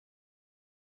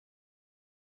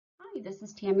Hi, this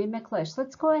is Tammy McClish.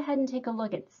 Let's go ahead and take a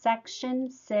look at Section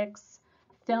 6,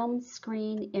 Film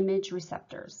Screen Image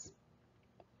Receptors.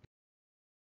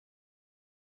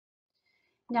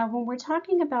 Now, when we're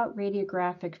talking about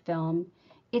radiographic film,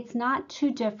 it's not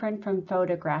too different from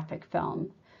photographic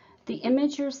film. The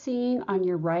image you're seeing on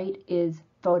your right is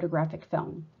photographic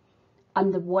film.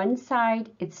 On the one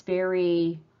side, it's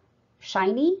very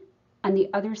shiny. On the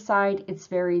other side, it's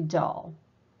very dull.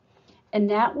 And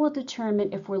that will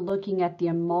determine if we're looking at the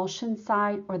emulsion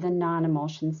side or the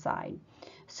non-emulsion side.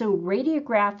 So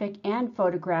radiographic and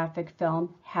photographic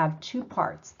film have two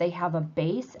parts. They have a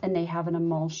base and they have an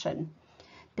emulsion.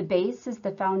 The base is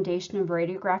the foundation of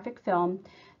radiographic film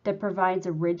that provides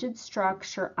a rigid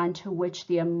structure onto which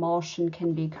the emulsion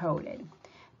can be coated.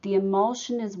 The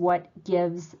emulsion is what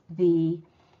gives the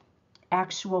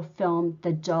actual film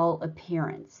the dull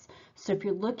appearance. So if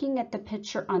you're looking at the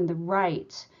picture on the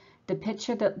right, the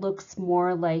picture that looks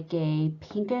more like a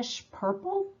pinkish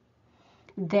purple,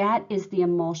 that is the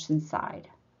emulsion side.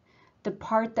 The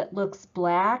part that looks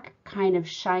black, kind of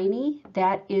shiny,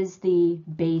 that is the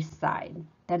base side.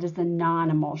 That is the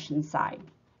non-emulsion side.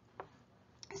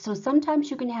 So sometimes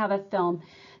you can have a film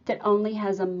that only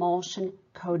has emulsion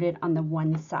coated on the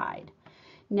one side.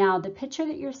 Now the picture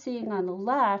that you're seeing on the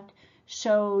left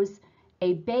shows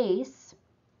a base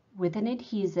with an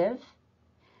adhesive.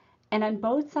 And on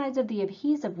both sides of the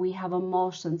adhesive, we have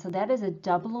emulsion. So that is a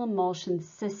double emulsion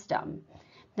system.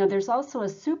 Now there's also a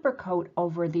super coat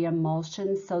over the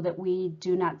emulsion so that we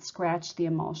do not scratch the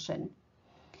emulsion.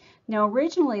 Now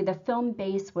originally the film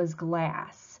base was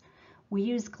glass. We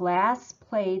used glass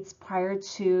plates prior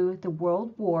to the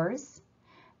World Wars.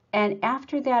 And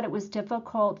after that, it was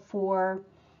difficult for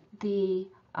the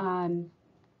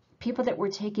people that were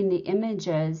taking the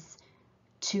images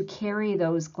to carry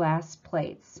those glass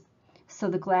plates. So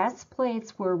the glass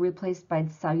plates were replaced by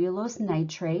cellulose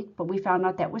nitrate, but we found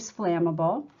out that was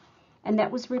flammable, and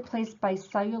that was replaced by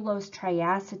cellulose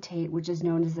triacetate, which is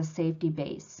known as a safety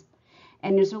base.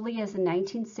 And as early as the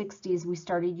 1960s, we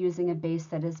started using a base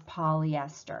that is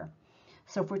polyester.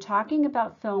 So if we're talking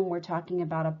about film, we're talking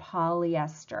about a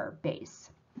polyester base.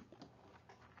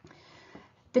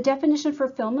 The definition for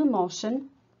film emulsion: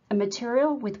 a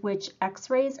material with which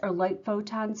X-rays or light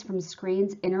photons from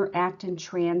screens interact and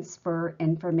transfer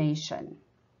information.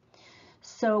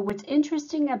 So what's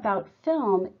interesting about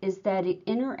film is that it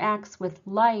interacts with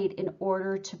light in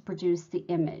order to produce the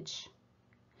image.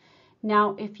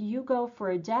 Now, if you go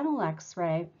for a dental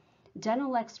X-ray,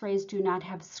 dental X-rays do not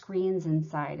have screens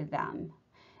inside of them.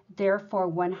 Therefore,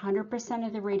 100%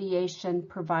 of the radiation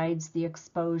provides the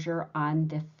exposure on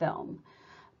the film.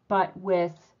 But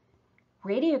with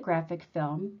radiographic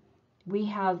film, we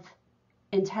have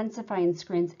intensifying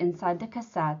screens inside the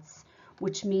cassettes,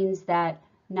 which means that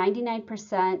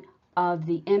 99% of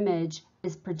the image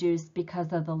is produced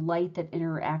because of the light that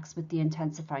interacts with the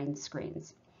intensifying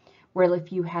screens. Where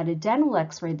if you had a dental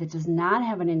X-ray that does not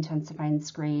have an intensifying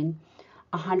screen,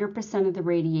 100% of the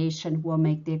radiation will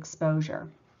make the exposure.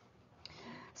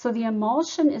 So the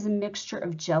emulsion is a mixture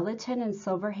of gelatin and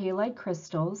silver halide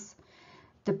crystals.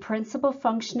 The principal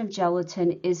function of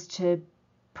gelatin is to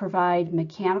provide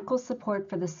mechanical support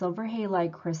for the silver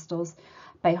halide crystals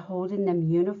by holding them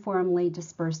uniformly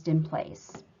dispersed in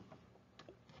place.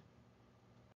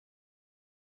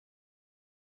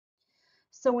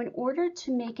 So in order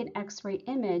to make an X-ray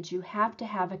image, you have to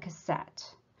have a cassette.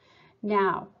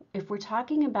 Now, if we're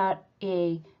talking about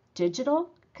a digital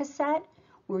cassette,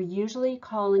 we're usually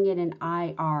calling it an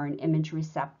IR, an image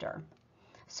receptor.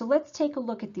 So let's take a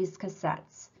look at these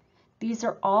cassettes. These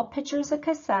are all pictures of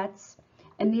cassettes,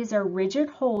 and these are rigid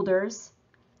holders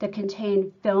that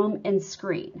contain film and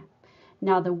screen.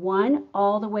 Now the one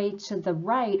all the way to the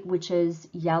right, which is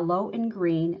yellow and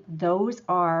green, those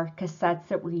are cassettes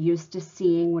that we're used to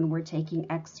seeing when we're taking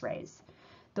X-rays.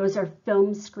 Those are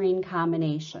film screen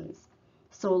combinations.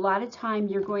 So a lot of time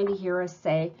you're going to hear us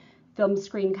say film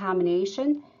screen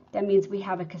combination. That means we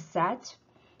have a cassette,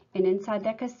 and inside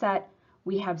that cassette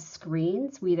we have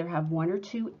screens. We either have one or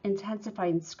two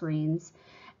intensifying screens,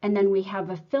 and then we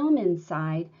have a film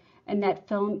inside, and that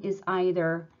film is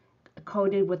either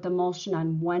coated with emulsion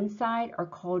on one side or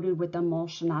coated with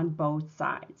emulsion on both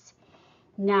sides.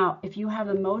 Now, if you have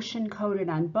emulsion coated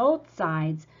on both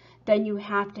sides, then you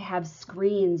have to have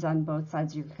screens on both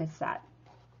sides of your cassette.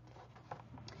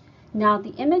 Now,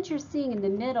 the image you're seeing in the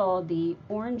middle, the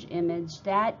orange image,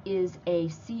 that is a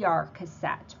CR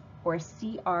cassette, or a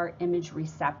CR image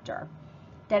receptor.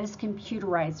 That is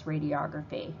computerized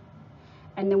radiography.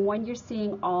 And the one you're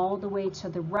seeing all the way to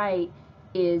the right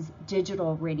is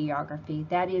digital radiography.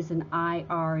 That is an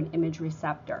IR, an image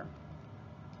receptor.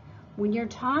 When you're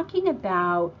talking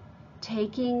about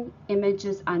taking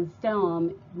images on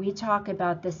film, we talk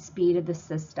about the speed of the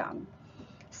system.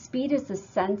 Speed is the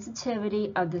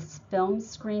sensitivity of the film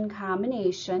screen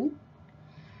combination.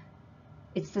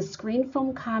 It's the screen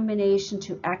film combination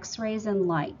to X-rays and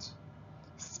light.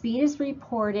 Speed is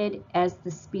reported as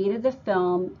the speed of the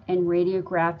film and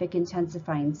radiographic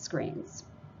intensifying screens.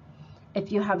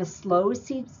 If you have a slow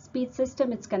speed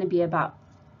system, it's going to be about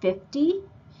 50.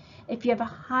 If you have a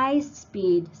high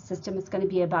speed system, it's going to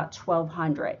be about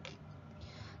 1200.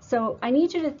 So I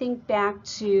need you to think back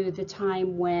to the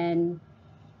time when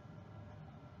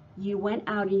you went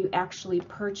out and you actually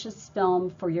purchased film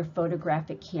for your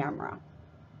photographic camera.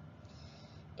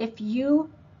 If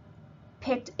you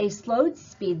picked a slow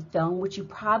speed film, which you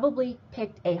probably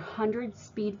picked a 100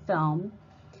 speed film,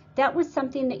 that was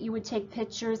something that you would take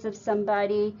pictures of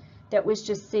somebody that was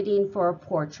just sitting for a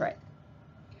portrait.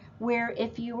 Where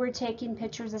if you were taking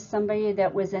pictures of somebody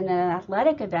that was in an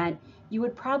athletic event, you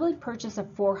would probably purchase a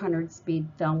 400 speed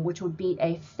film, which would be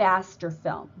a faster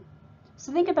film.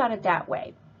 So think about it that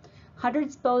way.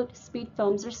 100 speed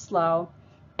films are slow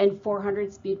and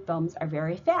 400 speed films are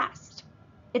very fast.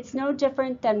 It's no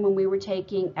different than when we were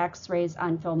taking X-rays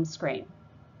on film screen.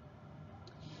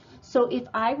 So if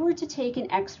I were to take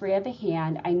an X-ray of a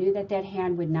hand, I knew that that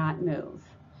hand would not move.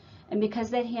 And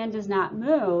because that hand does not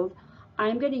move,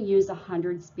 I'm going to use a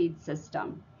 100 speed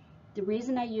system. The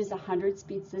reason I use a 100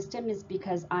 speed system is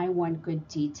because I want good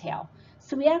detail.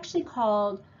 So we actually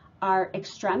called our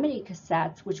extremity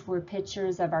cassettes, which were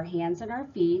pictures of our hands and our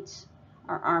feet,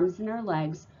 our arms and our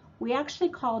legs, we actually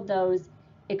called those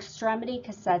extremity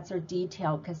cassettes or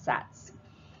detail cassettes.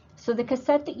 So the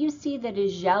cassette that you see that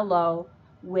is yellow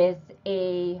with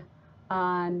a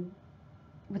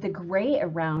gray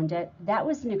around it, that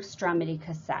was an extremity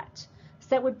cassette. So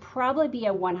that would probably be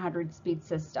a 100 speed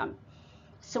system.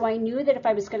 So I knew that if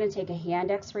I was going to take a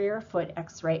hand x-ray or a foot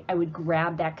x-ray, I would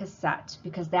grab that cassette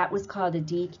because that was called a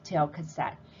detail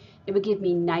cassette. It would give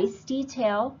me nice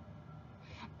detail,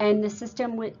 and the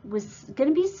system was going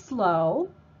to be slow,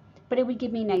 but it would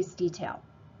give me nice detail.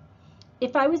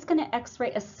 If I was going to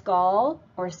x-ray a skull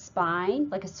or a spine,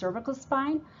 like a cervical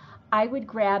spine, I would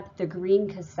grab the green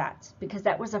cassette because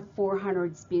that was a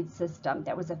 400 speed system.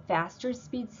 That was a faster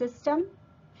speed system,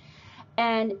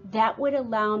 and that would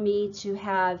allow me to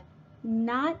have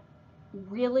not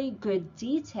really good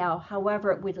detail.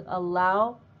 However, it would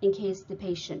allow in case the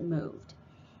patient moved.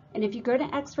 And if you're going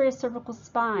to x-ray a cervical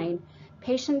spine,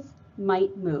 patients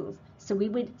might move. So we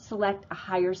would select a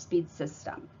higher speed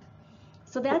system.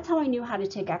 So that's how I knew how to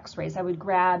take x-rays. I would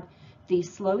grab the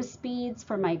slow speeds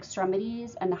for my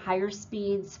extremities and the higher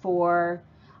speeds for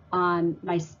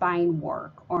my spine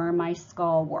work or my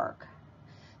skull work.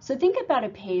 So think about a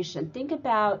patient. Think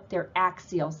about their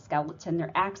axial skeleton.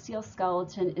 Their axial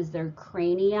skeleton is their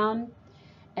cranium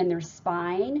and their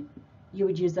spine. You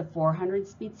would use a 400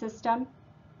 speed system.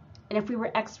 And if we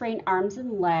were x-raying arms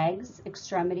and legs,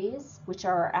 extremities, which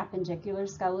are our appendicular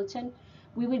skeleton,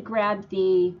 we would grab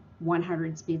the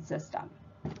 100 speed system.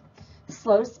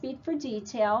 Slow speed for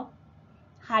detail,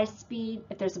 high speed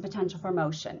if there's a potential for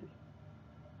motion.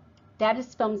 That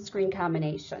is film screen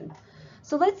combination.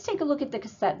 So let's take a look at the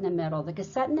cassette in the middle. The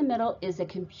cassette in the middle is a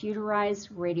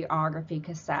computerized radiography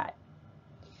cassette.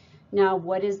 Now,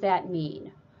 what does that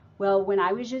mean? Well, when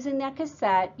I was using that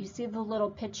cassette, you see the little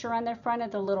picture on the front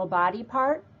of the little body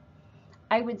part?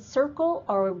 I would circle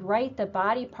or write the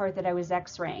body part that I was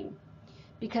x-raying.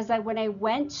 Because when I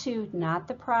went to, not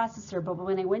the processor, but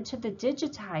when I went to the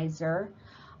digitizer,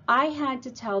 I had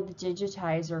to tell the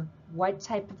digitizer what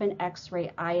type of an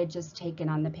x-ray I had just taken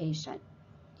on the patient.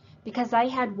 Because I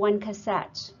had one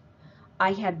cassette.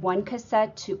 I had one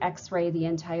cassette to x-ray the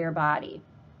entire body.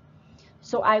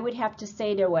 So I would have to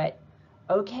say to it,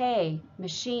 okay,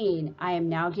 machine, I am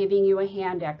now giving you a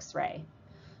hand x-ray.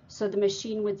 So the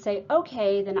machine would say,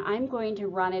 okay, then I'm going to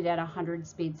run it at a 100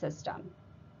 speed system.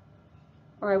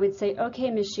 Or I would say,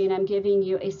 okay, machine, I'm giving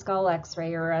you a skull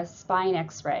x-ray or a spine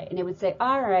x-ray. And it would say,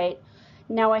 all right,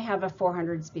 now I have a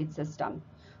 400 speed system.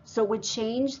 So it would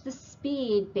change the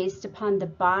speed based upon the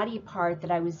body part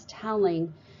that I was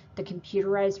telling the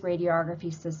computerized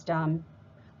radiography system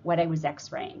what I was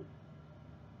x-raying.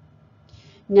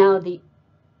 Now,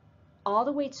 all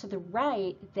the way to the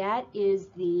right, that is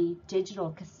the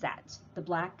digital cassette. The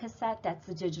black cassette, that's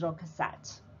the digital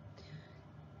cassette.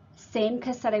 Same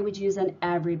cassette I would use on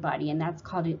everybody, and that's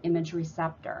called an image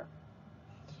receptor.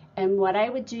 And what I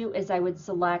would do is I would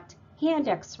select hand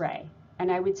x-ray,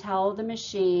 and I would tell the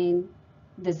machine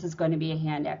this is going to be a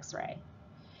hand x-ray.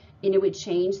 And it would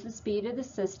change the speed of the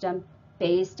system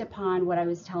based upon what I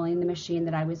was telling the machine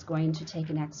that I was going to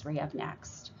take an x-ray of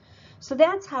next. So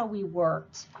that's how we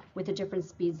worked with the different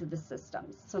speeds of the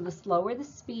systems. So the slower the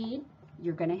speed,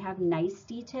 you're going to have nice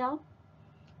detail.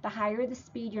 The higher the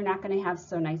speed, you're not going to have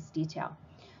so nice detail.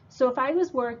 So if I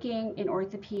was working in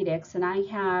orthopedics and I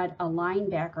had a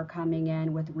linebacker coming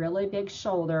in with really big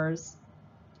shoulders,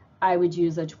 I would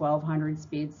use a 1200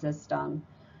 speed system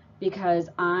because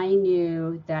I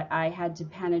knew that I had to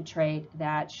penetrate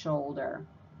that shoulder.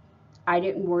 I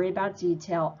didn't worry about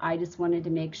detail. I just wanted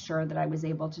to make sure that I was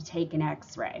able to take an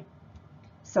x-ray.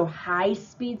 So high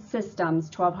speed systems,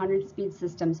 1200 speed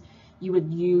systems, you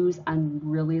would use on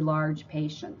really large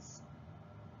patients.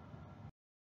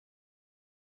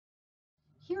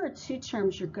 Here are two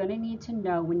terms you're going to need to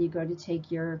know when you go to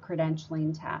take your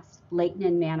credentialing test: latent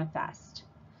and manifest.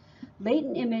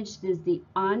 Latent image is the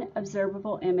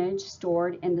unobservable image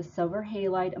stored in the silver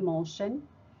halide emulsion.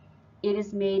 It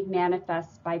is made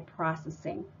manifest by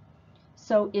processing.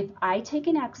 So if I take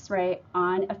an x-ray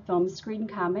on a film screen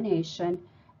combination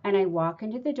and I walk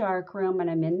into the dark room and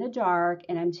I'm in the dark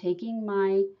and I'm taking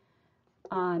my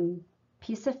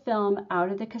piece of film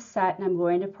out of the cassette and I'm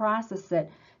going to process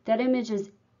it, that image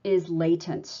is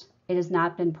latent. It has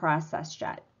not been processed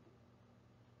yet.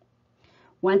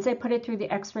 Once I put it through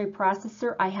the x-ray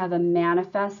processor, I have a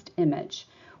manifest image,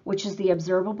 which is the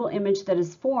observable image that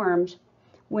is formed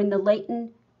when the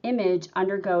latent image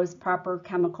undergoes proper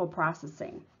chemical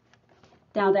processing.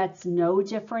 Now that's no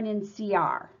different in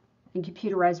CR, in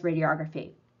computerized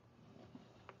radiography.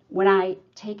 When I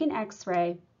take an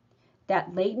x-ray,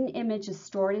 that latent image is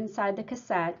stored inside the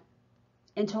cassette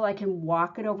until I can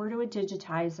walk it over to a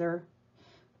digitizer,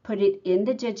 put it in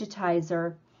the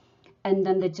digitizer, and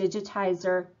then the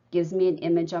digitizer gives me an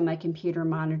image on my computer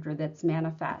monitor that's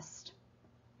manifest.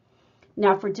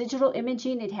 Now for digital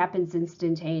imaging, it happens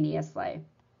instantaneously.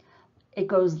 It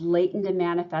goes latent to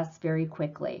manifest very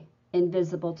quickly,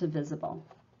 invisible to visible.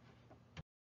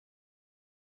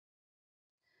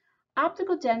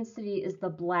 Optical density is the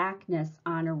blackness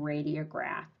on a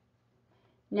radiograph.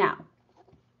 Now,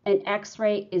 an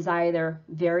X-ray is either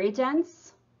very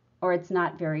dense or it's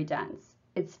not very dense.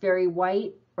 It's very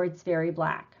white or it's very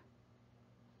black.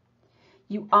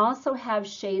 You also have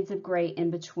shades of gray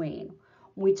in between.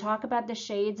 When we talk about the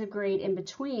shades of gray in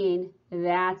between,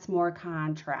 that's more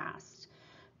contrast.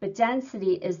 But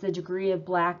density is the degree of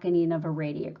blackening of a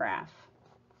radiograph.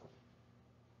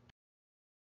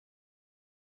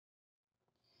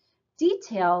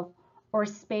 Detail or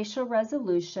spatial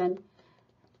resolution.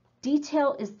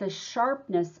 Detail is the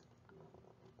sharpness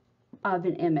of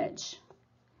an image.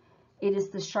 It is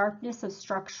the sharpness of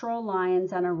structural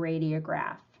lines on a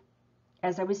radiograph.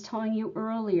 As I was telling you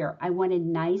earlier, I wanted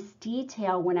nice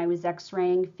detail when I was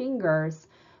x-raying fingers,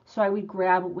 so I would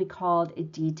grab what we called a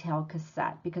detail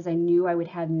cassette because I knew I would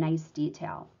have nice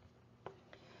detail.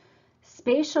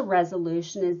 Spatial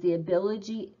resolution is the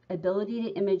ability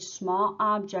to image small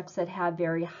objects that have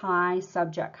very high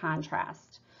subject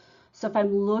contrast. So if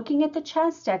I'm looking at the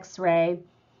chest x-ray,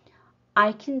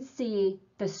 I can see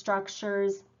the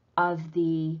structures of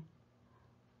the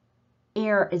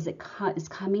air as it is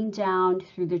coming down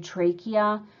through the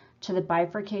trachea to the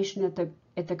bifurcation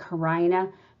at the carina,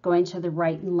 going to the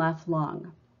right and left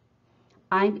lung.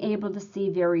 I'm able to see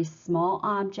very small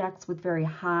objects with very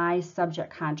high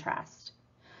subject contrast.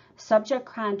 Subject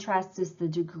contrast is the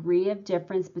degree of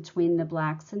difference between the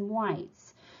blacks and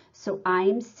whites. So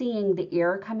I'm seeing the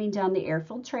air coming down the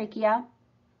air-filled trachea,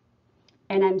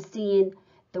 and I'm seeing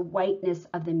the whiteness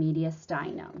of the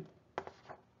mediastinum.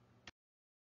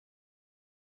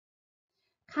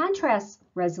 Contrast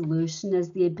resolution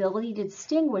is the ability to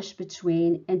distinguish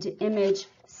between and to image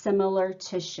similar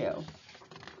tissue.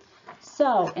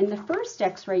 So in the first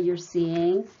x-ray you're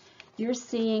seeing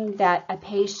that a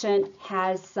patient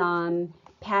has some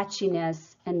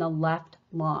patchiness in the left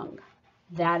lung.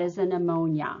 That is a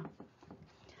pneumonia.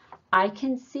 I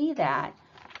can see that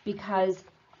because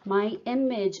my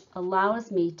image allows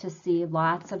me to see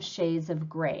lots of shades of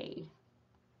gray.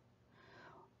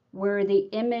 Where the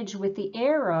image with the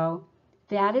arrow,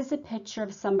 that is a picture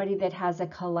of somebody that has a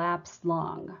collapsed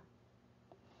lung.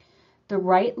 The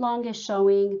right lung is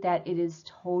showing that it is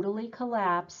totally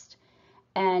collapsed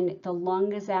and the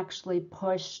lung is actually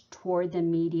pushed toward the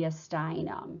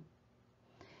mediastinum.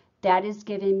 That is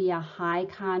giving me a high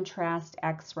contrast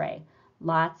x-ray,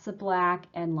 lots of black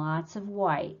and lots of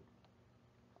white.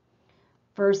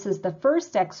 Versus the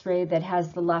first x-ray that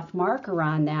has the left marker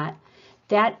on that,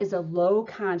 that is a low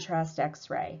contrast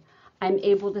x-ray. I'm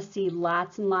able to see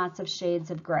lots and lots of shades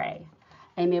of gray.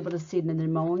 I'm able to see the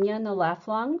pneumonia in the left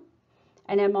lung.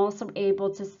 And I'm also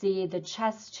able to see the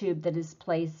chest tube that is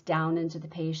placed down into the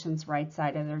patient's right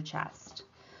side of their chest.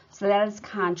 So that is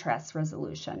contrast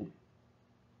resolution.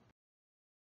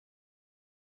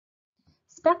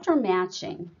 Spectrum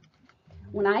matching.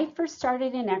 When I first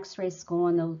started in X-ray school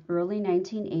in the early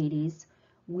 1980s,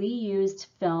 we used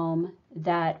film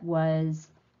that was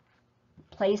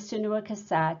placed into a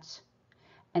cassette,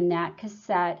 and that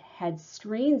cassette had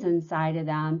screens inside of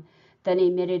them that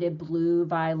emitted a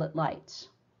blue-violet light.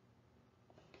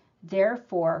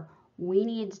 Therefore, we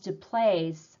needed to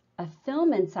place a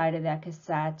film inside of that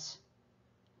cassette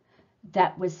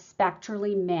that was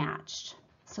spectrally matched.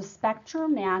 So spectral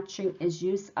matching is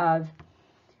use of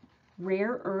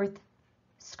rare earth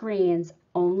screens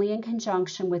only in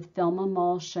conjunction with film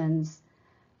emulsions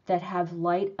that have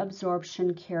light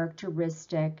absorption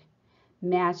characteristic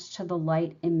matched to the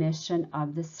light emission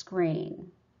of the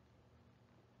screen.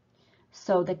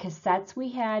 So the cassettes we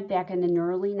had back in the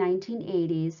early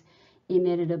 1980s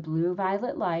emitted a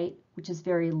blue-violet light, which is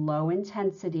very low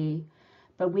intensity,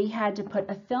 but we had to put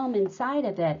a film inside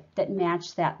of it that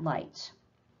matched that light.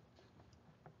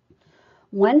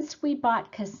 Once we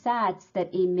bought cassettes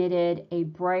that emitted a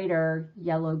brighter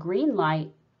yellow-green light,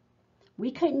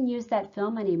 we couldn't use that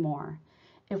film anymore.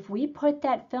 If we put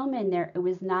that film in there, it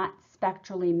was not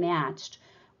spectrally matched,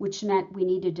 which meant we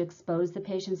needed to expose the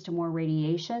patients to more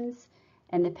radiations,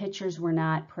 and the pictures were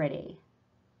not pretty.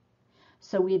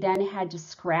 So we then had to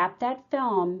scrap that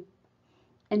film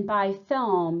and buy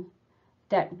film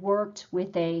that worked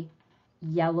with a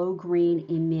yellow-green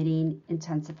emitting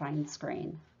intensifying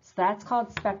screen. So that's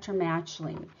called spectrum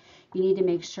matching. You need to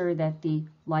make sure that the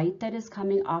light that is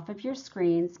coming off of your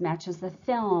screens matches the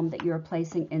film that you're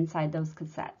placing inside those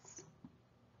cassettes.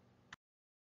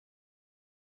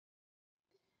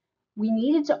 We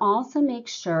needed to also make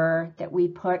sure that we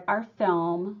put our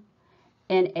film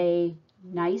in a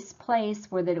nice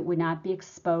place where that it would not be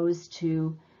exposed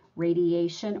to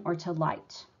radiation or to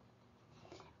light.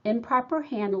 Improper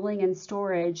handling and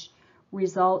storage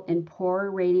result in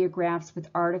poor radiographs with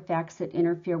artifacts that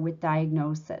interfere with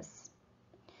diagnosis.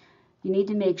 You need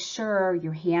to make sure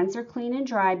your hands are clean and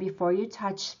dry before you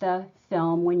touch the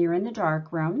film when you're in the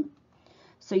darkroom.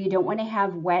 So you don't want to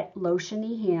have wet,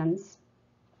 lotiony hands.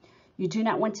 You do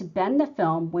not want to bend the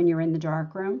film when you're in the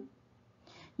darkroom.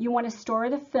 You want to store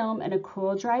the film in a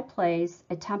cool, dry place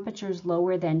at temperatures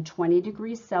lower than 20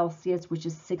 degrees Celsius, which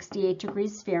is 68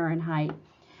 degrees Fahrenheit.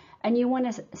 And you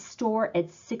want to store at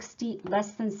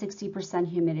less than 60%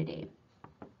 humidity.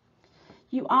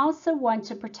 You also want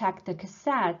to protect the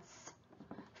cassettes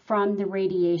from the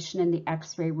radiation in the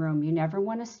X-ray room. You never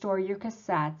want to store your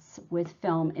cassettes with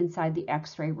film inside the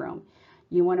X-ray room.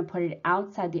 You want to put it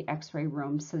outside the X-ray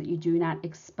room so that you do not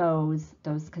expose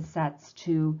those cassettes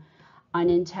to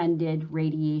unintended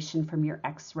radiation from your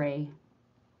X-ray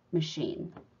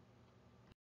machine.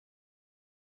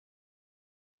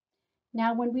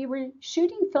 Now, when we were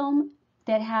shooting film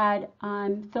that had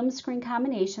film screen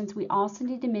combinations, we also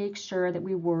need to make sure that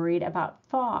we worried about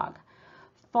fog.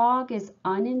 Fog is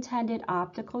unintended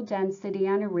optical density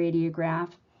on a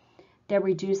radiograph that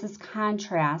reduces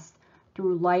contrast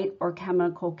through light or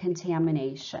chemical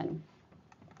contamination.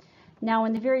 Now,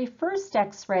 in the very first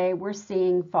X-ray, we're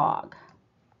seeing fog.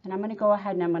 And I'm going to go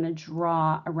ahead and I'm going to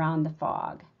draw around the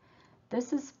fog.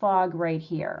 This is fog right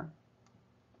here.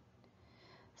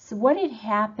 So what had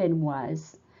happened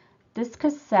was this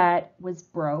cassette was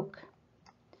broke,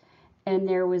 and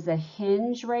there was a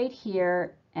hinge right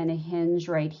here and a hinge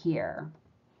right here.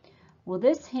 Well,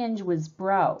 this hinge was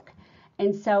broke,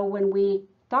 and so when we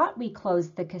thought we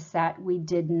closed the cassette, we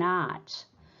did not.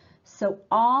 So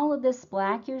all of this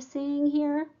black you're seeing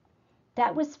here,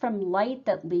 that was from light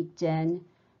that leaked in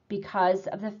because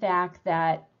of the fact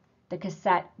that the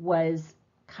cassette was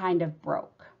kind of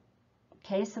broke.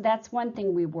 Okay, so that's one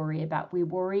thing we worry about. We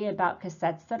worry about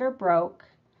cassettes that are broke,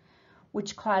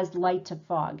 which cause light to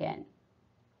fog in.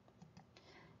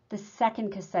 The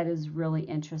second cassette is really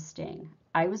interesting.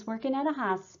 I was working at a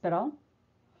hospital,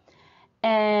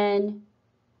 and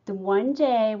the one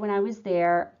day when I was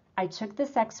there, I took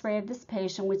this X-ray of this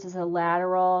patient, which is a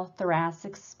lateral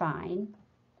thoracic spine,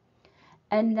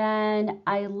 and then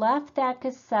I left that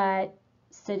cassette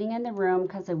sitting in the room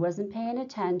because I wasn't paying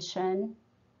attention.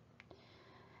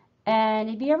 And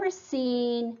have you ever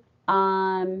seen,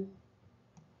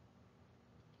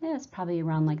 it's probably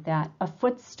around like that, a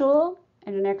footstool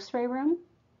in an X-ray room?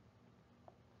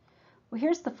 Well,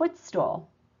 here's the footstool.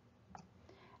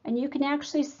 And you can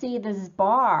actually see this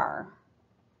bar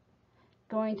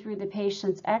going through the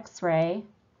patient's X-ray.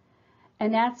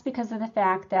 And that's because of the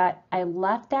fact that I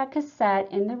left that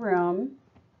cassette in the room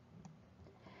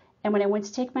And when I went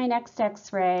to take my next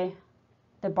x-ray,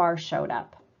 the bar showed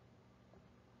up.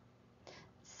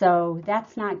 So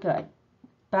that's not good,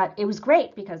 but it was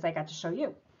great because I got to show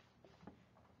you.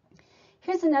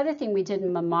 Here's another thing we did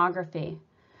in mammography.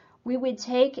 We would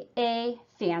take a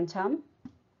phantom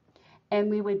and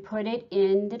we would put it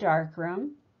in the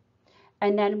darkroom,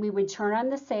 and then we would turn on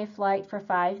the safe light for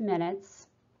 5 minutes,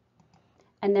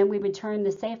 and then we would turn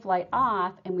the safe light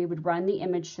off and we would run the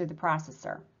image through the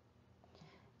processor.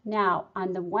 Now,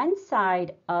 on the one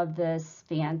side of this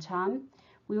phantom,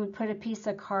 we would put a piece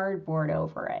of cardboard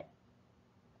over it.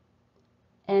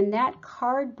 And that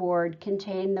cardboard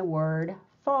contained the word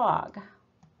fog.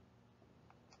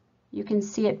 You can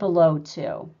see it below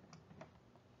too.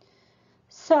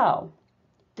 So,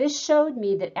 this showed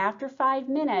me that after 5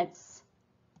 minutes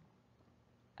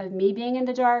of me being in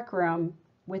the dark room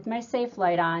with my safe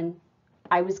light on,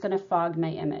 I was going to fog my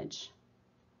image.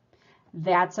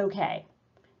 That's okay,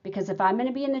 because if I'm going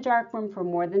to be in the dark room for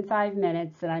more than 5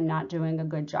 minutes, then I'm not doing a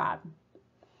good job.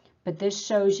 But this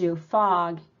shows you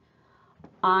fog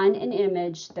on an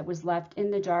image that was left in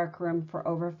the dark room for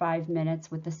over 5 minutes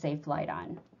with the safe light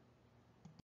on.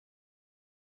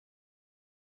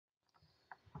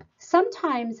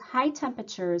 Sometimes high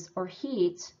temperatures or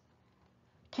heat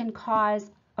can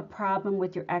cause a problem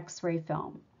with your x-ray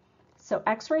film. So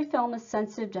x-ray film is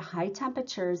sensitive to high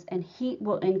temperatures, and heat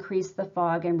will increase the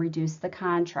fog and reduce the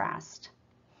contrast.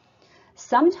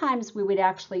 Sometimes we would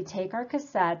actually take our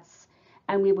cassettes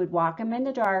and we would walk them in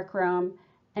the dark room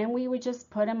and we would just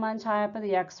put them on top of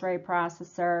the x-ray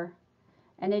processor,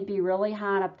 and it'd be really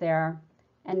hot up there,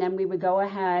 and then we would go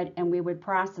ahead and we would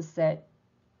process it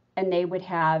and they would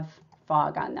have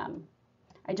fog on them.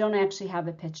 I don't actually have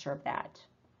a picture of that,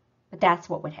 but that's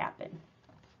what would happen.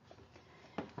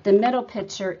 The middle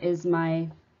picture is my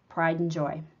pride and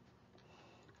joy.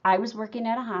 I was working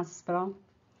at a hospital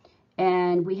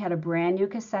and we had a brand new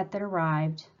cassette that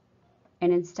arrived,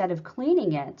 and instead of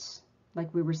cleaning it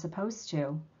like we were supposed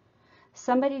to,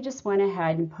 somebody just went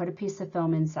ahead and put a piece of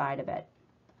film inside of it.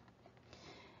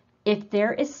 If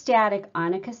there is static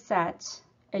on a cassette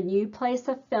and you place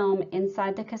a film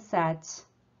inside the cassette,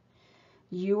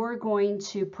 you are going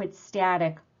to put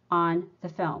static on the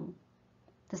film.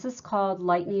 This is called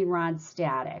lightning rod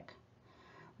static.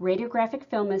 Radiographic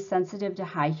film is sensitive to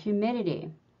high humidity.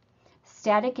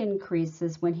 Static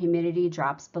increases when humidity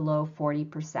drops below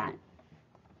 40%.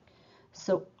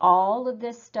 So all of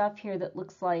this stuff here that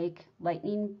looks like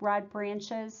lightning rod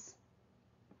branches,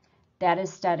 that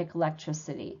is static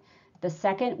electricity. The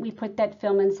second we put that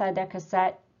film inside that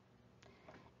cassette,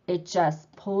 it just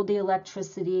pulled the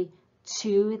electricity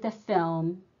to the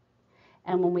film,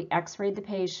 and when we x-rayed the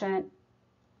patient,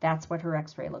 that's what her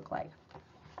x-ray looked like.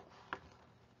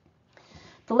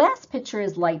 The last picture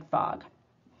is light fog.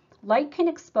 Light can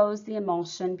expose the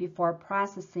emulsion before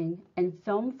processing and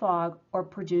film fog or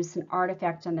produce an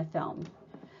artifact on the film.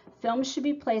 Film should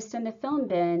be placed in the film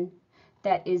bin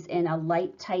that is in a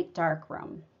light, tight, dark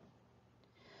room.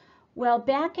 Well,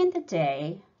 back in the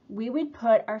day, we would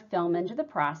put our film into the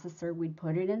processor. We'd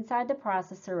put it inside the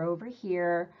processor over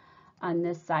here on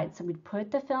this side. So we'd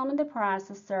put the film in the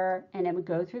processor and it would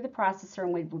go through the processor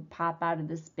and we would pop out of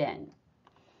this bin.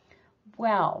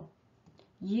 Well,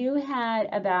 you had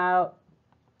about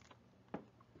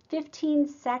 15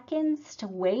 seconds to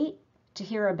wait to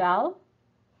hear a bell.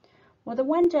 Well, the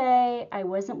one day I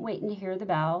wasn't waiting to hear the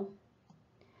bell,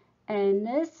 and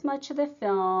this much of the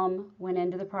film went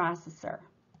into the processor,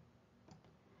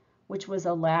 which was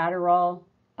a lateral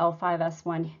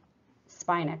L5S1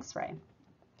 spine x-ray.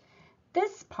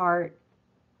 This part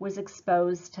was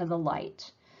exposed to the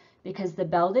light because the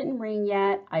bell didn't ring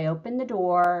yet. I opened the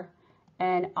door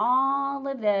and all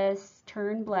of this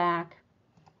turned black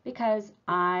because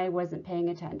I wasn't paying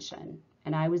attention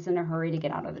and I was in a hurry to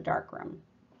get out of the dark room.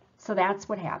 So that's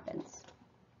what happens.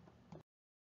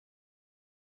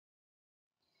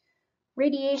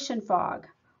 Radiation fog,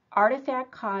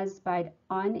 artifact caused by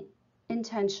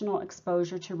unintentional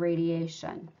exposure to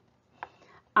radiation.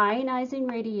 Ionizing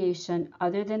radiation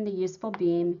other than the useful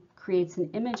beam creates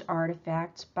an image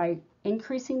artifact by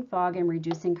increasing fog and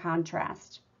reducing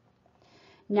contrast.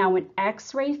 Now, an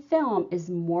X-ray film is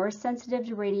more sensitive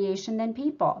to radiation than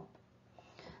people.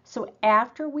 So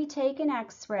after we take an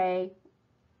X-ray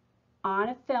on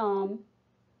a film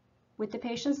with the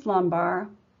patient's lumbar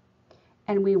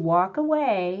and we walk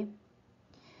away,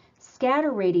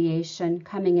 scatter radiation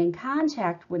coming in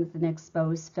contact with an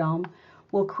exposed film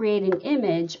will create an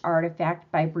image artifact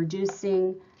by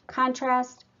reducing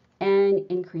contrast and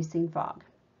increasing fog.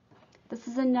 This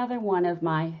is another one of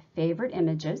my favorite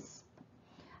images.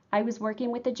 I was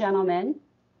working with a gentleman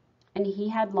and he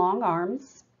had long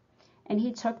arms, and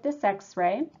he took this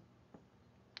x-ray.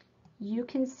 You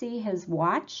can see his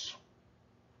watch,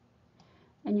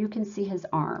 and you can see his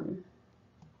arm.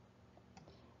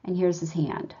 And here's his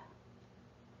hand.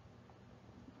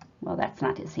 Well, that's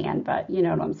not his hand, but you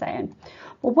know what I'm saying.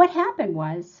 Well, what happened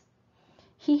was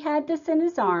he had this in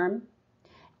his arm,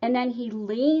 and then he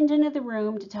leaned into the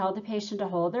room to tell the patient to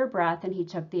hold their breath, and he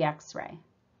took the x-ray.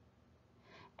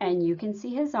 And you can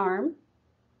see his arm,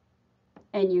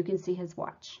 and you can see his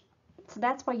watch. So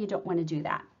that's why you don't want to do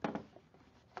that.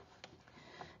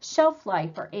 Shelf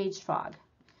life or age fog.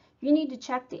 You need to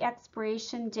check the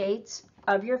expiration date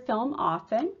of your film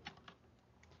often.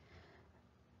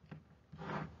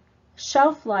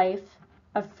 Shelf life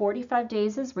of 45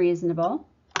 days is reasonable,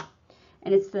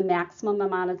 and it's the maximum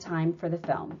amount of time for the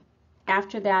film.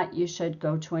 After that, you should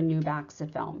go to a new box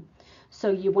of film. So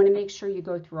you want to make sure you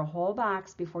go through a whole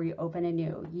box before you open a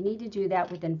new. You need to do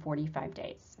that within 45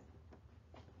 days.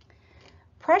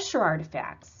 Pressure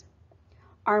artifacts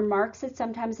are marks that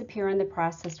sometimes appear on the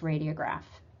processed radiograph.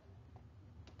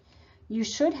 You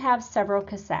should have several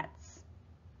cassettes,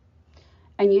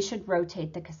 and you should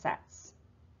rotate the cassettes.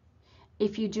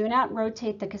 If you do not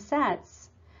rotate the cassettes,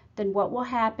 then what will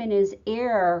happen is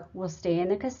air will stay in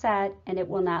the cassette and it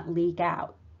will not leak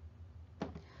out.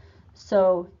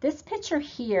 So this picture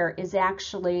here is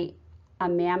actually a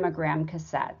mammogram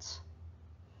cassette.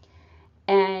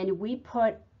 And we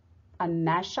put a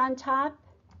mesh on top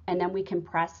and then we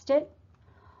compressed it.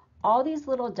 All these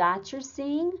little dots you're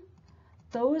seeing,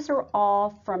 those are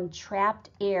all from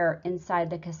trapped air inside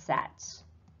the cassette.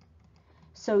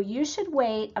 So you should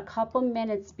wait a couple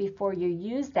minutes before you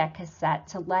use that cassette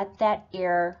to let that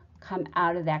air come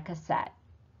out of that cassette.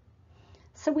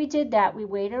 So we did that. We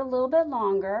waited a little bit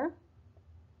longer.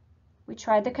 We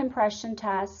tried the compression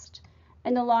test,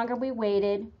 and the longer we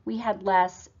waited, we had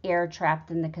less air trapped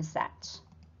in the cassette.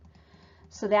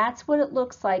 So that's what it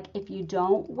looks like if you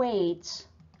don't wait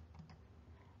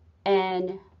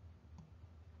and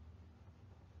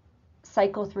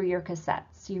cycle through your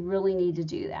cassettes. You really need to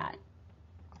do that.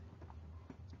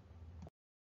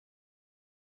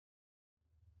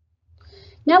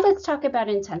 Now let's talk about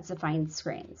intensifying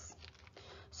screens.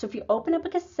 So if you open up a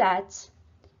cassette,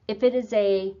 if it is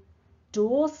a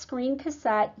dual screen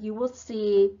cassette, you will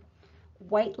see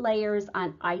white layers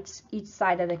on each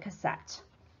side of the cassette.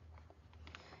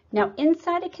 Now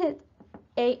inside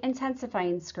a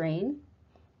intensifying screen,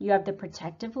 you have the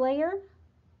protective layer,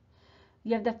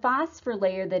 you have the phosphor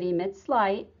layer that emits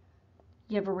light,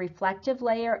 you have a reflective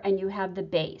layer, and you have the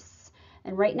base.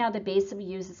 And right now the base that we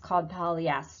use is called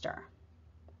polyester.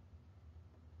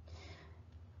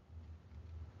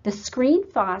 The screen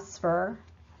phosphor,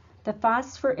 the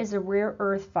phosphor is a rare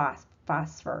earth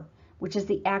phosphor, which is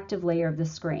the active layer of the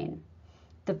screen.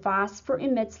 The phosphor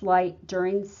emits light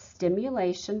during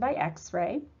stimulation by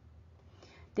X-ray.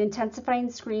 The intensifying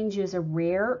screens use a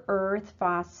rare earth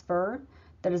phosphor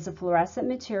that is a fluorescent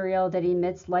material that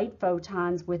emits light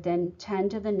photons within 10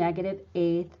 to the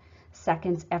 -8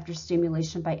 seconds after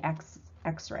stimulation by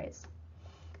X-rays.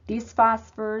 These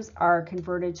phosphors are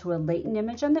converted to a latent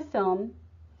image on the film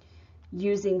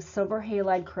using silver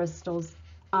halide crystals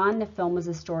on the film as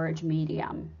a storage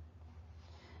medium.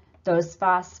 Those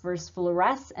phosphors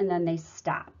fluoresce and then they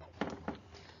stop.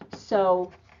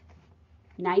 So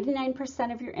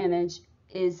 99% of your image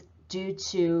is due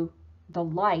to the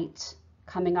light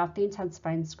coming off the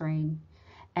intensifying screen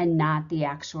and not the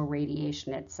actual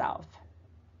radiation itself.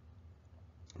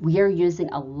 We are using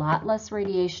a lot less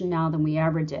radiation now than we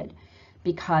ever did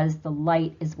because the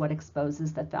light is what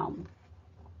exposes the film.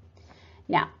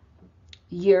 Now,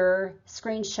 your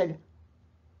screen should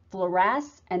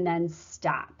fluoresce and then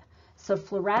stop. So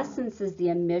fluorescence is the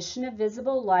emission of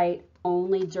visible light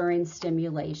only during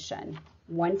stimulation.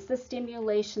 Once the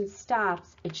stimulation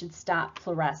stops, it should stop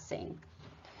fluorescing.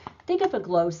 Think of a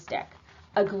glow stick.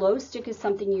 A glow stick is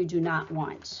something you do not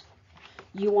want.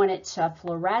 You want it to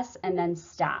fluoresce and then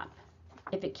stop.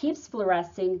 If it keeps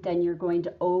fluorescing, then you're going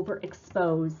to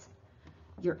overexpose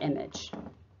your image.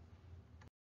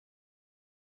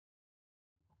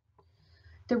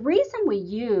 The reason we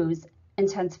use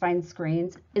intensifying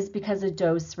screens is because of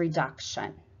dose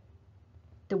reduction.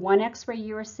 The one X-ray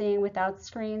you are seeing without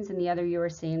screens and the other you are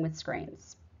seeing with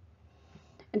screens.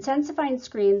 Intensifying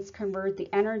screens convert the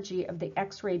energy of the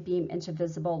X-ray beam into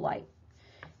visible light.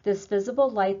 This visible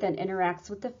light then interacts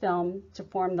with the film to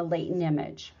form the latent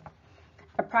image.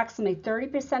 Approximately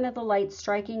 30% of the light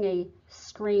striking a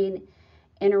screen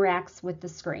interacts with the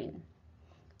screen.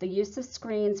 The use of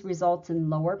screens results in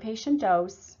lower patient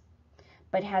dose,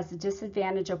 but has the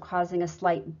disadvantage of causing a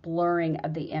slight blurring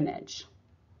of the image.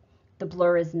 the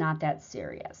blur is not that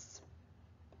serious.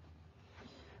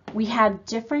 We have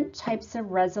different types of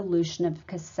resolution of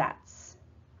cassettes.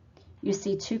 You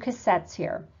see two cassettes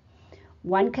here.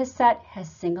 One cassette has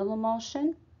single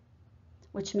emulsion,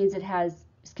 which means it has,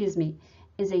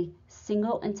 is a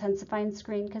single intensifying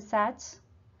screen cassette,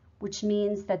 which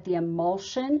means that the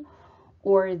emulsion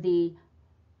or the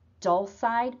dull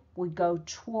side would go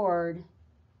toward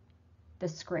the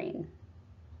screen.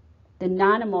 The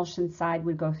non-emulsion side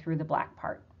would go through the black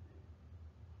part.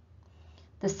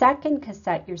 The second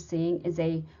cassette you're seeing is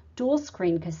a dual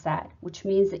screen cassette, which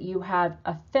means that you have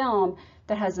a film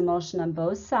that has emulsion on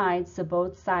both sides, so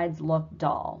both sides look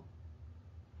dull.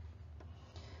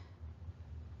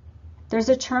 There's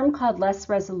a term called less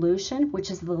resolution, which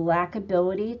is the lack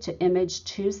ability to image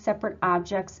two separate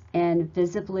objects and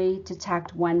visibly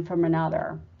detect one from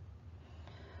another.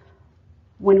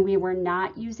 When we were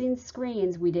not using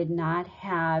screens, we did not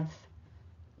have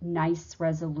nice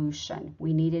resolution.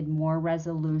 We needed more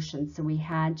resolution, so we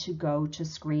had to go to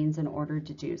screens in order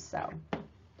to do so.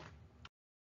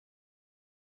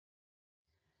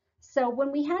 So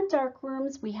when we had dark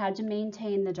rooms, we had to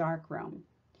maintain the dark room.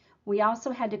 We also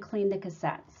had to clean the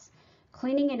cassettes.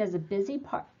 Cleaning in a busy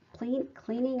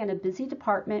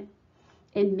department,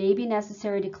 it may be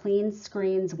necessary to clean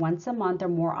screens once a month or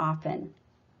more often.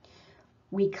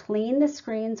 We cleaned the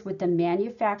screens with the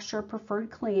manufacturer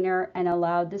preferred cleaner and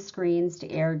allowed the screens to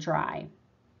air dry.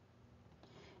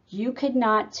 You could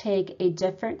not take a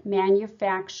different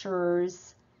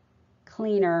manufacturer's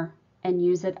cleaner and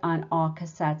use it on all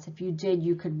cassettes. If you did,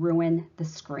 you could ruin the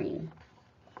screen.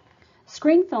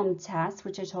 Screen film test,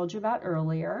 which I told you about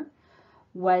earlier,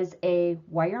 was a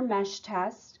wire mesh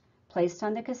test placed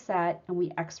on the cassette, and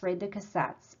we x-rayed the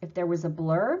cassettes. If there was a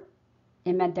blur,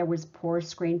 it meant there was poor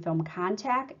screen film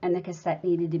contact and the cassette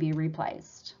needed to be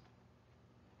replaced.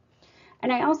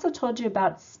 And I also told you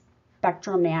about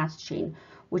spectral matching,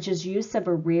 which is use of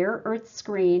a rear earth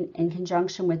screen in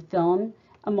conjunction with film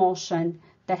emulsion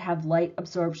that have light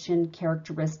absorption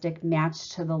characteristic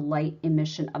matched to the light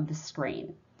emission of the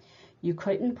screen. You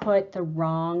couldn't put the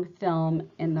wrong film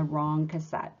in the wrong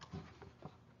cassette.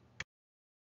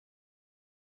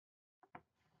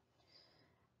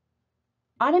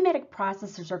 Automatic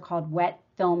processors are called wet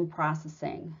film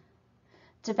processing.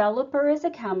 Developer is a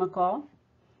chemical,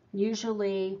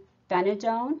 usually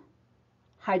phenidone,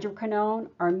 hydroquinone,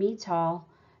 or metol,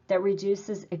 that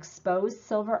reduces exposed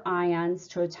silver ions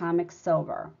to atomic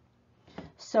silver.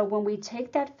 So when we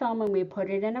take that film and we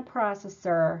put it in a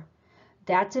processor,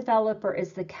 that developer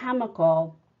is the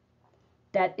chemical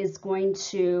that is going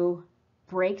to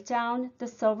break down the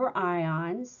silver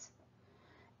ions,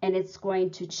 and it's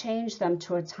going to change them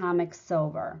to atomic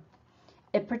silver.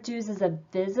 It produces a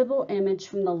visible image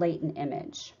from the latent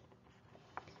image.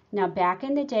 Now, back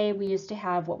in the day, we used to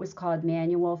have what was called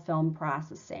manual film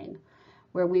processing,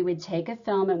 where we would take a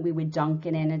film and we would dunk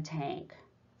it in a tank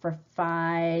for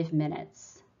 5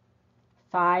 minutes.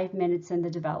 5 minutes in the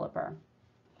developer.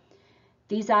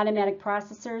 These automatic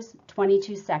processors,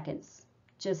 22 seconds,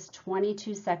 just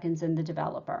 22 seconds in the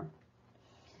developer.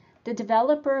 The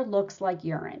developer looks like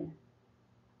urine.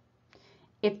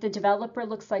 If the developer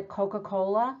looks like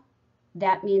Coca-Cola,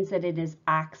 that means that it is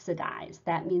oxidized.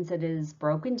 That means that it is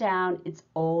broken down, it's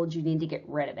old, you need to get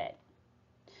rid of it.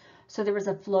 So there was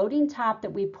a floating top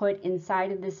that we put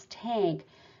inside of this tank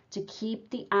to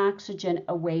keep the oxygen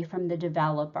away from the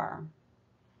developer.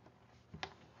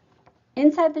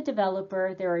 Inside the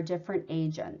developer, there are different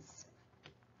agents.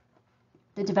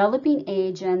 The developing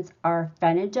agents are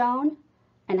phenidone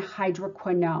and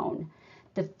hydroquinone.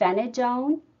 The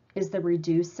phenidone is the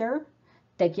reducer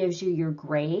that gives you your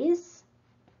grays,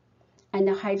 and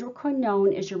the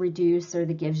hydroquinone is your reducer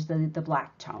that gives you the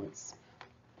black tones.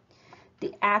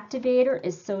 The activator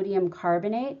is sodium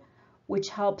carbonate, which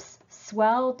helps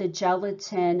swell the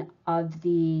gelatin of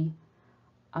the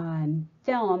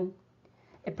film.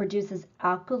 It produces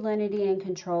alkalinity and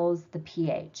controls the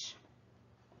pH.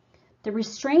 The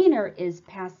restrainer is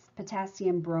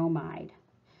potassium bromide.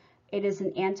 It is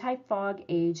an anti-fog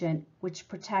agent which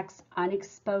protects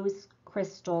unexposed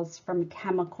crystals from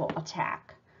chemical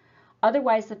attack.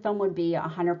 Otherwise, the film would be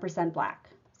 100% black.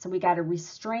 So we got to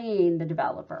restrain the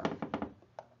developer.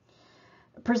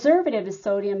 Preservative is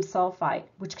sodium sulfite,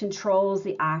 which controls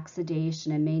the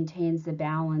oxidation and maintains the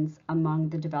balance among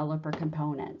the developer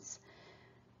components.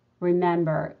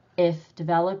 Remember, if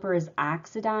developer is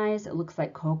oxidized, it looks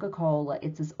like Coca-Cola.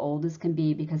 It's as old as can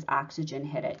be because oxygen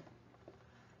hit it.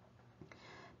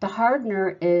 The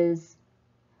hardener is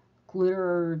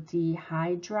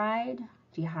glutaraldehyde,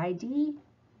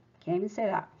 can't even say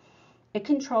that. It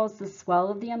controls the swell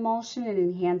of the emulsion and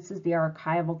enhances the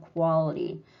archival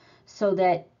quality so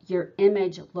that your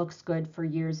image looks good for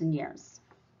years and years.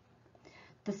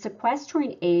 The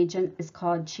sequestering agent is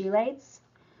called chelates,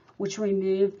 which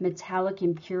remove metallic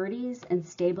impurities and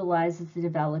stabilizes the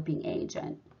developing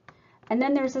agent. And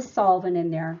then there's a solvent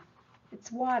in there.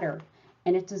 It's water,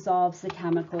 and it dissolves the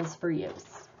chemicals for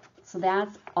use. So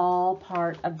that's all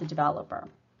part of the developer.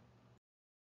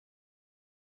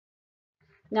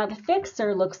 Now the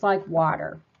fixer looks like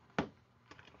water.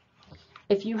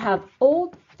 If you have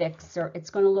old fixer, it's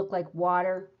going to look like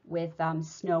water with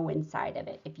snow inside of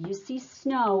it. If you see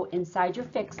snow inside your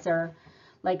fixer,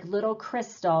 like little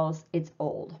crystals, it's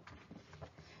old.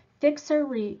 Fixer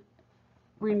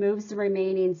removes the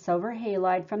remaining silver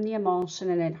halide from the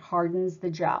emulsion and it hardens the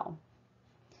gel.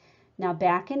 Now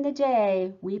back in the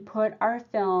day, we put our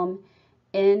film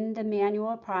in the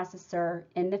manual processor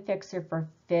in the fixer for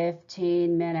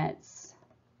 15 minutes.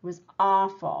 It was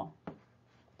awful.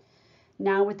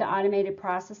 Now with the automated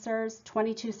processors,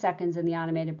 22 seconds in the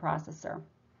automated processor.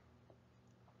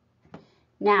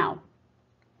 Now,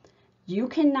 you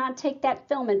cannot take that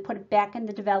film and put it back in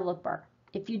the developer.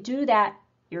 If you do that,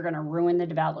 you're going to ruin the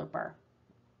developer.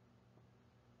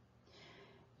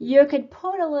 You could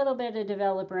put a little bit of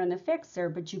developer in the fixer,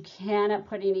 but you cannot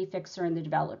put any fixer in the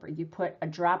developer. You put a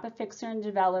drop of fixer in the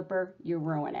developer, you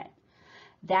ruin it.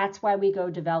 That's why we go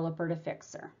developer to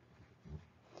fixer.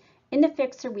 In the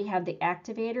fixer, we have the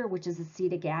activator, which is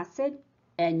acetic acid,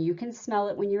 and you can smell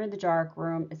it when you're in the dark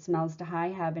room. It smells to high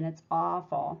heaven. It's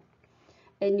awful.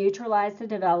 It neutralizes the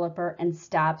developer and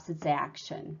stops its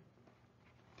action.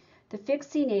 The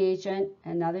fixing agent,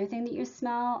 another thing that you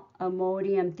smell,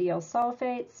 ammonium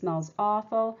thiosulfate, smells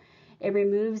awful. It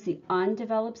removes the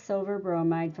undeveloped silver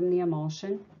bromide from the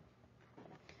emulsion.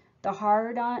 The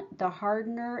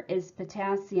hardener is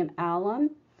potassium alum,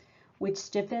 which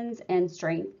stiffens and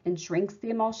shrinks the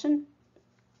emulsion.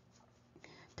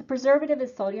 The preservative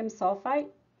is sodium sulfite,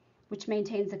 which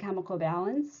maintains the chemical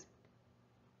balance.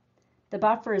 The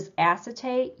buffer is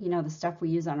acetate, you know, the stuff we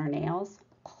use on our nails,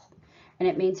 and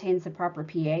it maintains the proper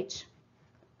pH.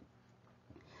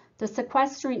 The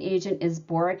sequestering agent is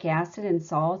boric acid and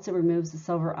salts. It removes the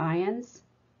silver ions.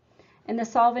 And the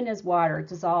solvent is water. It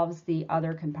dissolves the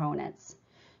other components.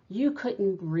 You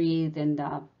couldn't breathe in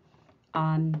the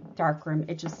dark room.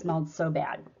 It just smelled so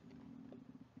bad.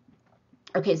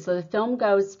 Okay, so the film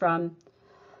goes from,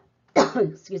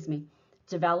 excuse me,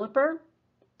 developer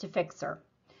to fixer.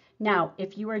 Now,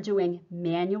 if you are doing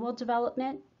manual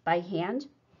development by hand,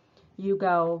 you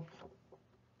go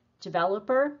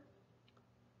developer,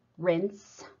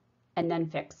 rinse, and then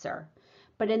fixer.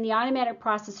 But in the automatic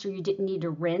processor, you didn't need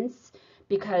to rinse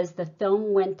because the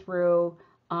film went through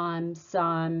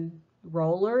some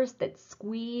rollers that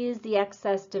squeezed the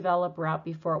excess developer out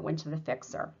before it went to the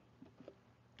fixer.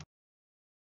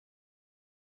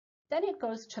 Then it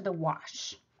goes to the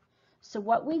wash. So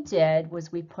what we did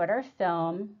was we put our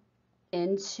film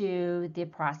into the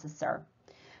processor.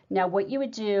 Now what you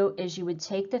would do is you would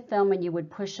take the film and you would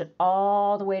push it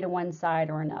all the way to one side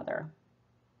or another.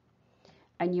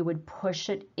 And you would push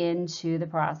it into the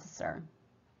processor.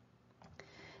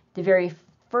 The very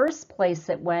first place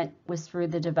it went was through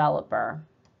the developer.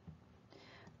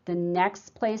 The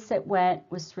next place it went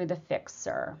was through the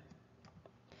fixer.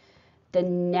 The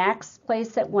next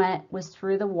place it went was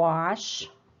through the wash.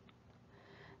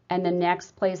 And the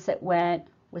next place it went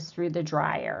was through the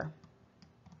dryer.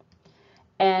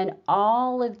 And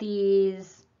all of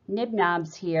these nib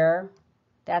knobs here,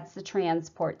 that's the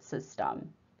transport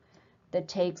system that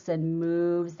takes and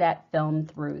moves that film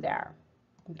through there.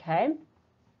 Okay?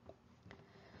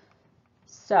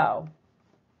 So,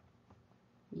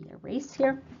 let me erase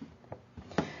here.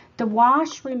 The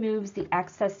wash removes the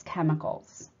excess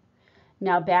chemicals.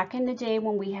 Now, back in the day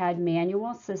when we had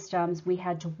manual systems, we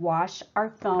had to wash our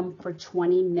film for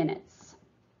 20 minutes.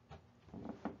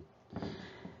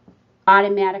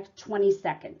 Automatic, 20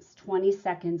 seconds. 20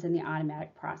 seconds in the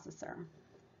automatic processor.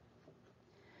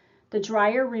 The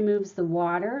dryer removes the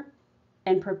water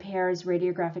and prepares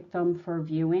radiographic film for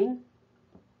viewing.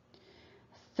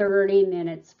 30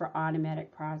 minutes for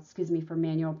for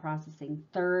manual processing.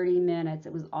 30 minutes.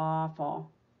 It was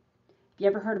awful. Have you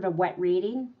ever heard of a wet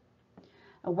reading?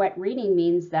 A wet reading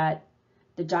means that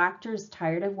the doctor's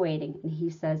tired of waiting and he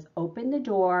says, open the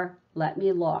door, let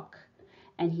me look.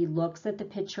 And he looks at the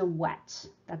picture wet.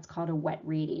 That's called a wet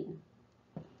reading.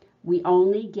 We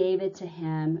only gave it to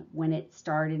him when it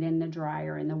started in the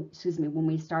dryer, when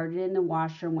we started in the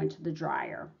washer and went to the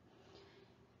dryer.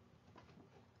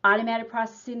 Automatic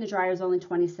processing, the dryer is only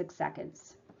 26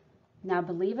 seconds. Now,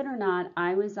 believe it or not,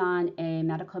 I was on a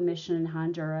medical mission in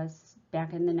Honduras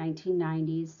back in the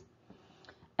 1990s,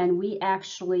 and we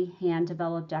actually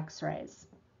hand-developed x-rays.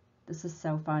 This is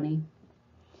so funny.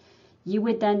 You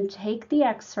would then take the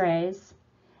x-rays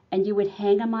and you would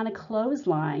hang them on a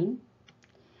clothesline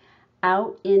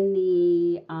out in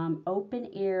the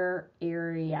open air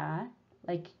area,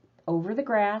 like over the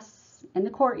grass in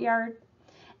the courtyard.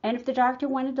 And if the doctor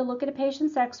wanted to look at a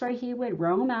patient's x-ray, he would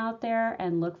roam out there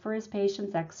and look for his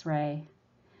patient's x-ray.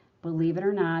 Believe it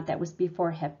or not, that was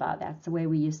before HIPAA. That's the way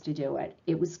we used to do it.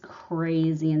 It was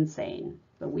crazy insane,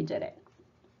 but we did it.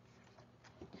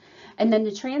 And then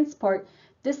the transport,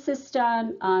 this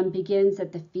system begins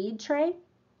at the feed tray,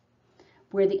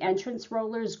 where the entrance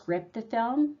rollers grip the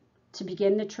film to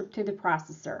begin the trip through the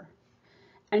processor.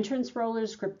 Entrance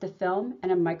rollers grip the film,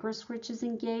 and a micro switch is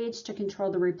engaged to control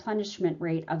the replenishment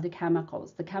rate of the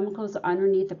chemicals. The chemicals are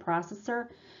underneath the processor,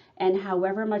 and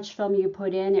however much film you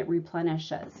put in, it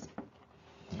replenishes.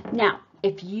 Now,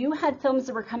 if you had films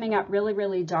that were coming out really,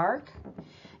 really dark,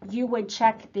 you would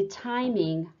check the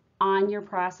timing on your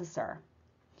processor.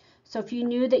 So if you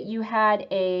knew that you had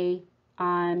a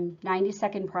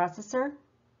 90-second processor,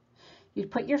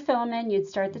 you'd put your film in, you'd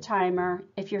start the timer.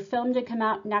 If your film did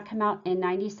not come out in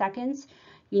 90 seconds,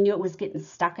 you knew it was getting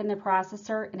stuck in the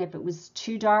processor, and if it was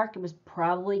too dark, it was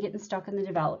probably getting stuck in the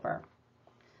developer.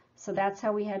 So that's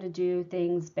how we had to do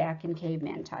things back in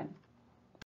caveman time.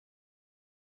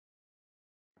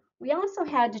 We also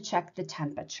had to check the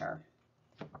temperature.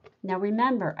 Now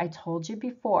remember, I told you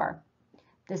before,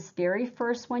 this very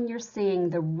first one you're seeing,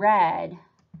 the red,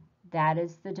 that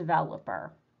is the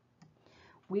developer.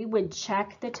 We would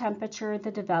check the temperature of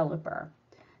the developer.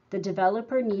 The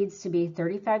developer needs to be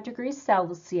 35 degrees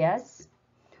Celsius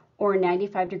or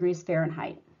 95 degrees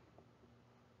Fahrenheit.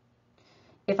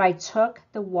 If I took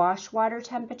the wash water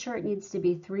temperature, it needs to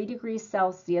be 3 degrees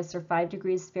Celsius or 5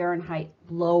 degrees Fahrenheit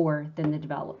lower than the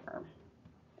developer.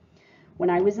 When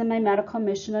I was in my medical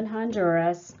mission in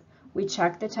Honduras, we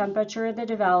checked the temperature of the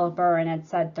developer and it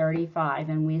said 35,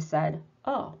 and we said,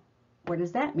 oh, what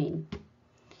does that mean?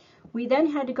 We then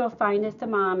had to go find a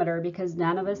thermometer because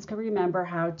none of us could remember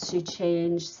how to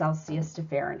change Celsius to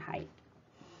Fahrenheit.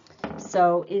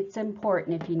 So it's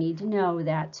important, if you need to know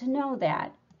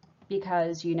that,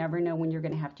 because you never know when you're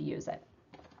going to have to use it.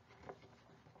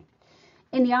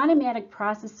 In the automatic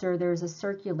processor, there's a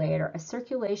circulator. A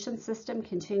circulation system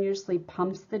continuously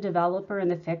pumps the developer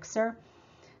and the fixer,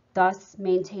 thus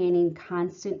maintaining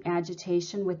constant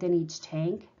agitation within each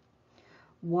tank.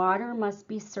 Water must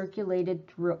be circulated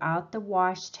throughout the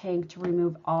wash tank to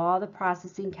remove all the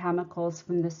processing chemicals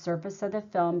from the surface of the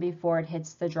film before it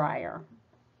hits the dryer.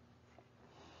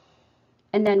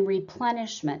 And then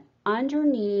replenishment.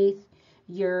 Underneath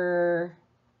your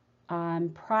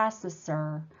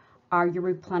processor are your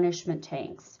replenishment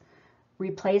tanks.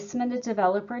 Replacement of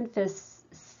developer and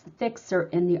fixer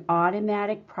in the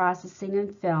automatic processing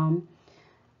and film.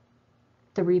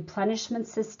 The replenishment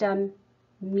system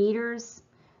meters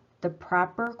the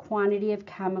proper quantity of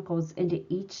chemicals into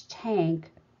each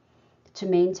tank to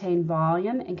maintain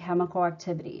volume and chemical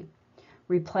activity.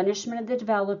 Replenishment of the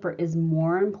developer is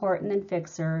more important than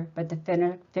fixer, but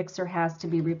the fixer has to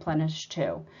be replenished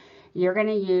too. You're going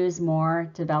to use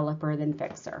more developer than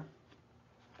fixer.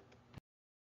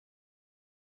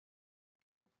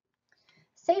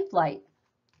 Safe light.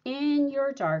 In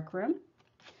your darkroom,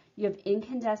 you have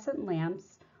incandescent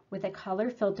lamps with a color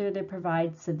filter that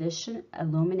provides sufficient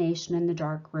illumination in the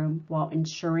darkroom while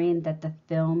ensuring that the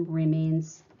film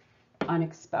remains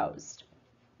unexposed.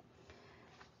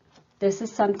 This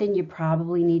is something you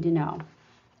probably need to know.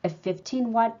 A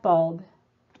 15-watt bulb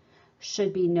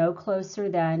should be no closer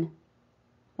than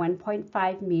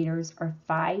 1.5 meters or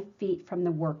 5 feet from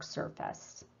the work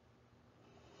surface.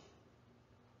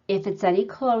 If it's any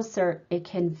closer, it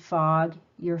can fog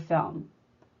your film.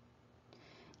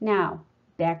 Now,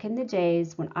 back in the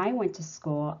days when I went to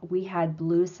school, we had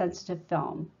blue sensitive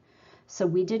film. So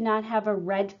we did not have a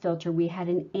red filter, we had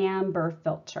an amber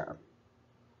filter.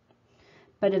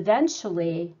 But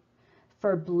eventually,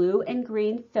 for blue and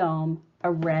green film,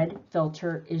 a red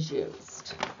filter is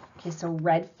used. Okay, so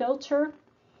red filter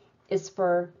is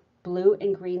for blue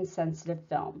and green sensitive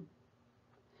film.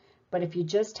 But if you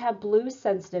just have blue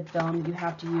sensitive film, you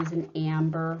have to use an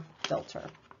amber filter.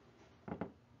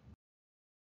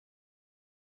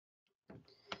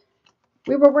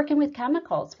 We were working with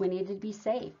chemicals. We needed to be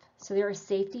safe. So there are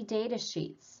safety data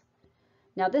sheets.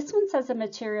 Now this one says a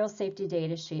material safety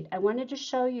data sheet. I wanted to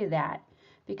show you that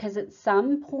because at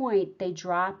some point they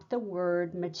dropped the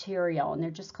word material and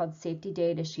they're just called safety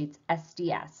data sheets,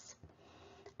 SDS.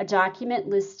 a document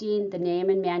listing the name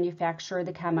and manufacturer of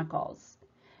the chemicals.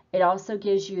 It also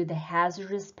gives you the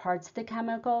hazardous parts of the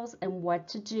chemicals and what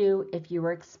to do if you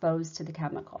were exposed to the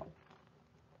chemical.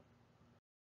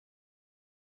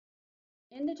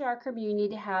 In the darkroom, you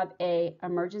need to have an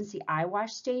emergency eye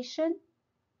wash station.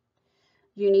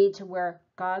 You need to wear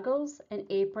goggles, an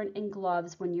apron, and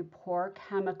gloves when you pour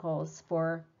chemicals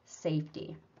for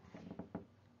safety.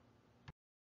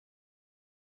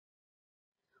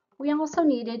 We also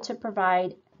needed to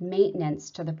provide maintenance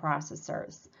to the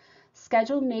processors.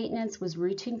 Scheduled maintenance was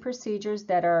routine procedures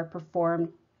that are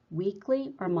performed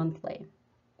weekly or monthly,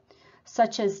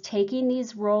 such as taking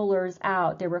these rollers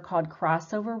out. They were called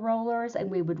crossover rollers, and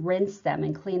we would rinse them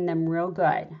and clean them real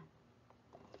good.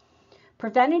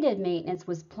 Preventative maintenance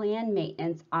was planned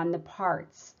maintenance on the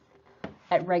parts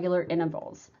at regular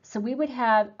intervals. So we would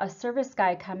have a service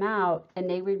guy come out and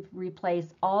they would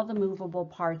replace all the movable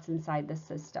parts inside the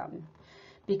system,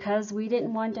 because we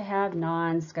didn't want to have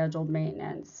non-scheduled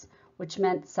maintenance, which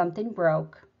meant something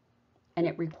broke and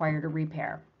it required a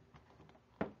repair.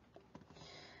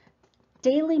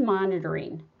 Daily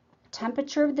monitoring.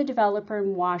 Temperature of the developer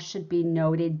and wash should be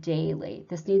noted daily.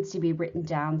 This needs to be written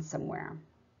down somewhere.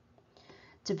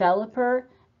 Developer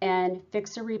and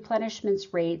fixer replenishment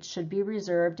rates should be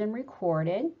observed and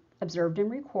recorded, and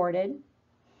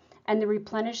the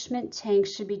replenishment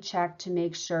tanks should be checked to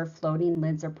make sure floating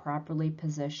lids are properly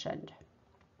positioned.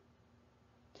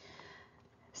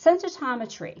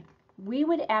 Sensitometry. We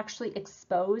would actually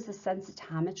expose a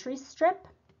sensitometry strip.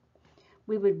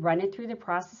 We would run it through the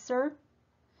processor,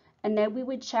 and then we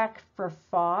would check for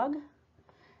fog.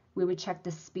 We would check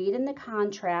the speed and the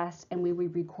contrast, and we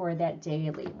would record that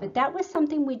daily. But that was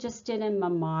something we just did in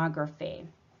mammography.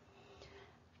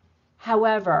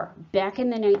 However, back in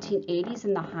the 1980s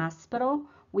in the hospital,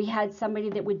 we had somebody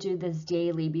that would do this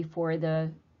daily before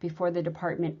the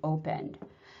department opened.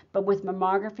 But with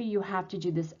mammography, you have to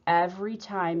do this every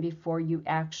time before you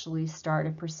actually start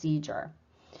a procedure.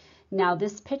 Now,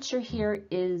 this picture here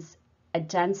is a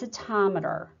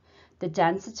densitometer. The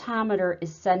densitometer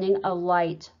is sending a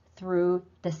light through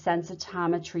the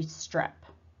sensitometry strip.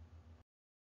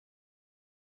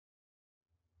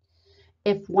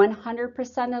 If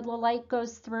 100% of the light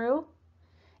goes through,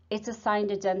 it's assigned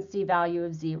a density value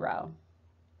of 0.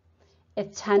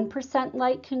 If 10%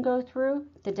 light can go through,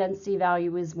 the density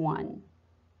value is 1.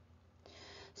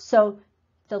 So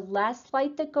the less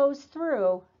light that goes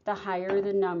through, the higher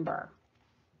the number.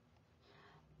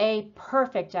 A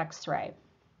perfect X-ray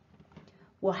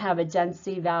will have a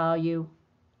density value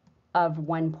of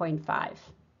 1.5.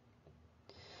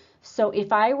 So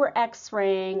if I were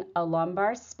X-raying a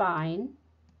lumbar spine,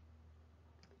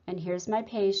 and here's my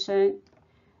patient,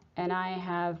 and I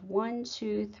have 5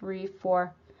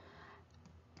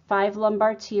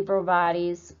 lumbar vertebral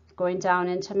bodies going down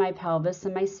into my pelvis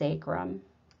and my sacrum,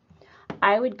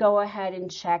 I would go ahead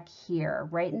and check here,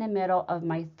 right in the middle of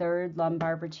my 3rd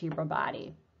lumbar vertebral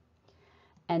body.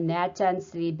 And that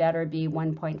density better be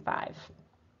 1.5.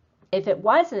 If it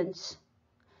wasn't,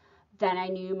 then I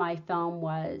knew my film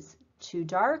was too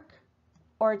dark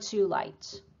or too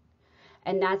light.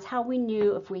 And that's how we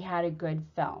knew if we had a good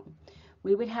film.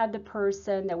 We would have the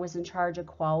person that was in charge of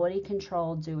quality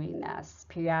control doing this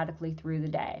periodically through the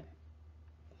day.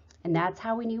 And that's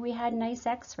how we knew we had nice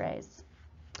X-rays.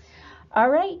 All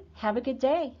right, have a good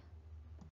day.